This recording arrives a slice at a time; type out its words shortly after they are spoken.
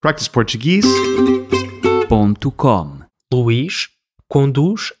practiceportuguese.com. Luís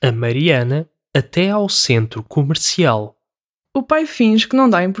conduz a Mariana até ao centro comercial. O pai finge que não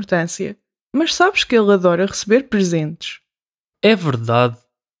dá importância, mas sabes que ele adora receber presentes. É verdade.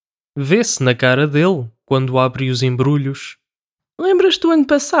 Vê-se na cara dele quando abre os embrulhos. Lembras-te do ano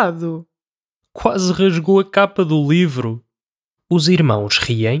passado? Quase rasgou a capa do livro. Os irmãos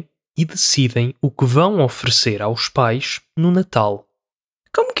riem e decidem o que vão oferecer aos pais no Natal.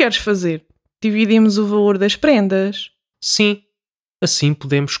 Como queres fazer? Dividimos o valor das prendas. Sim, assim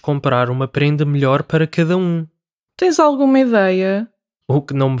podemos comprar uma prenda melhor para cada um. Tens alguma ideia? O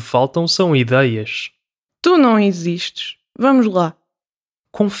que não me faltam são ideias. Tu não existes. Vamos lá.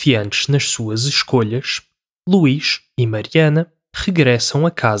 Confiantes nas suas escolhas, Luís e Mariana regressam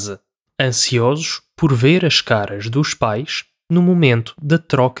a casa, ansiosos por ver as caras dos pais no momento da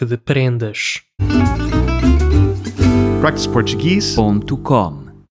troca de prendas. practiceportuguese.com